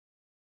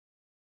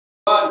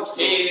What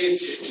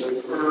is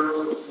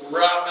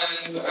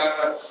Roman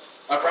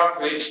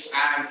Abramovich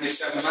and his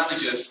 7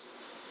 managers?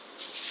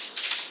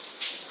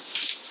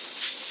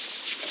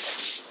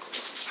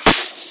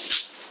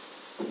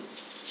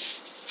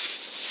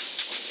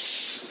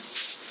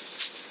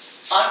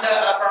 Under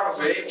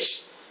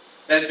Abramovich,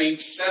 there's been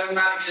 7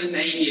 managers in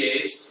 8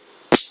 years.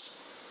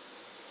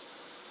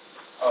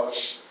 Oh,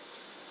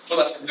 well,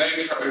 that's no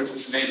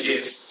trophies in 8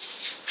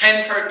 years.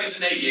 10 trophies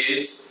in 8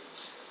 years.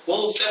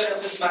 All 7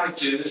 of his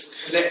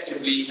managers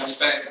collectively have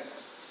spent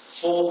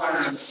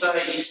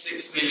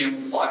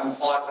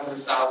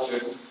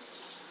 $436,500,000,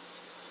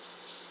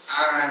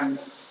 and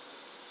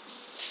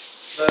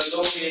the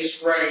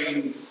longest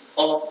reign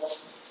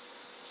of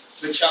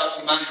the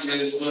Chelsea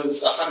managers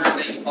was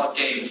 185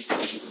 games.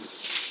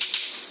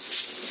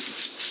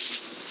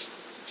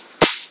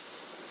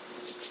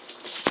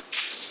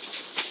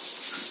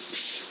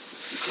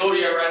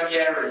 Claudio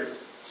Ranieri,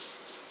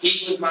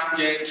 he was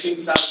managing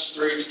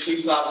 2003 to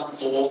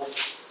 2004,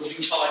 was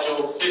in charge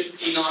of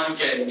 59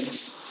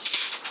 games,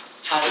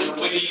 had a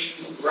winning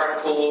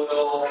record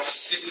of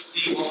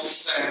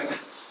 61%.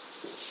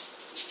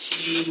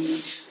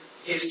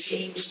 His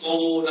team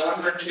scored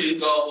 102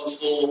 goals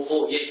for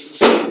 48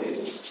 conceded.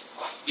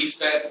 He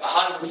spent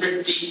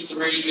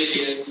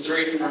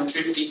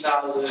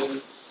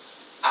 $153,350,000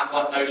 and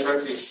won no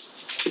trophies.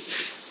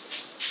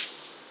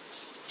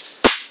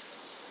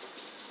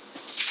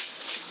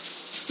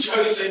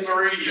 Jose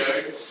Mourinho,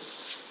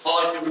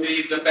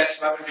 arguably the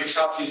best manager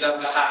Chelsea's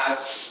ever had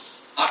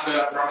under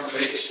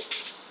Abramovich,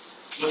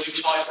 was in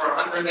charge for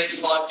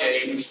 185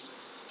 games,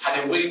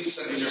 had a winning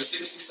percentage of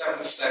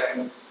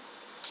 67%,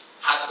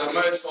 had the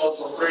most goals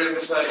of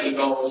 330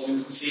 goals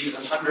and conceded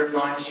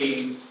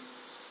 119,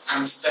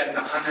 and spent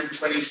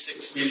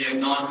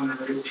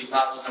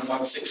 $126,950,000 and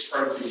won 6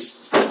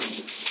 trophies.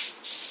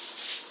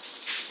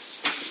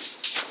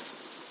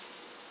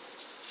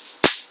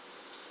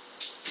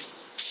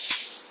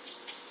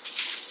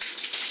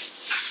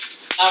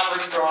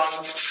 Average Grant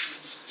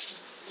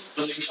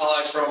was in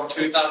charge from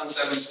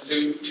 2007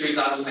 to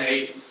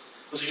 2008,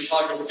 was in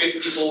charge of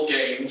 54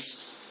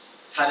 games,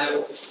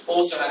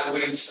 also had a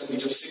winning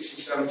percentage of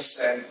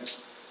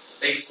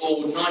 67%. They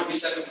scored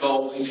 97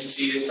 goals and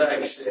conceded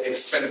 36,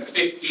 spent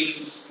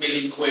 15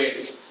 million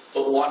quid,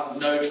 but won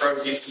no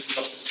trophies because they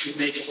lost 2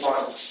 major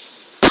finals.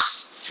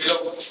 Too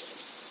long.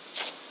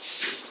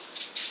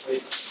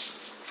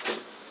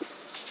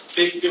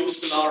 Big Bill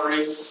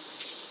Scolari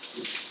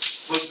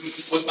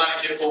was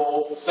manager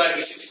for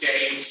 36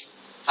 games,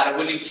 had a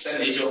winning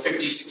percentage of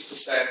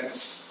 56%,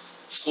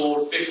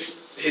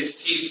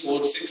 his team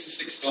scored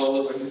 66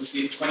 goals and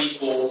conceded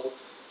 24,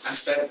 and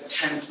spent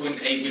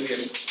 10.8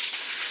 million,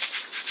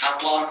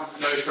 and won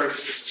no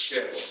trophies because of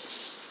shit.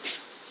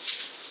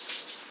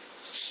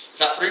 Is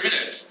that 3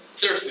 minutes?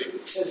 Seriously?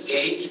 It says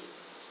gained.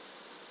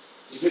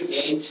 You could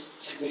gain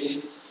 10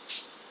 million.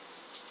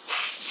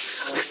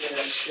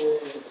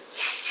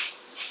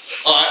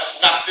 Alright,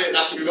 that's it,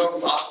 that's too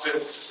long.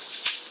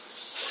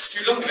 It's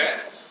too long, isn't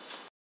it?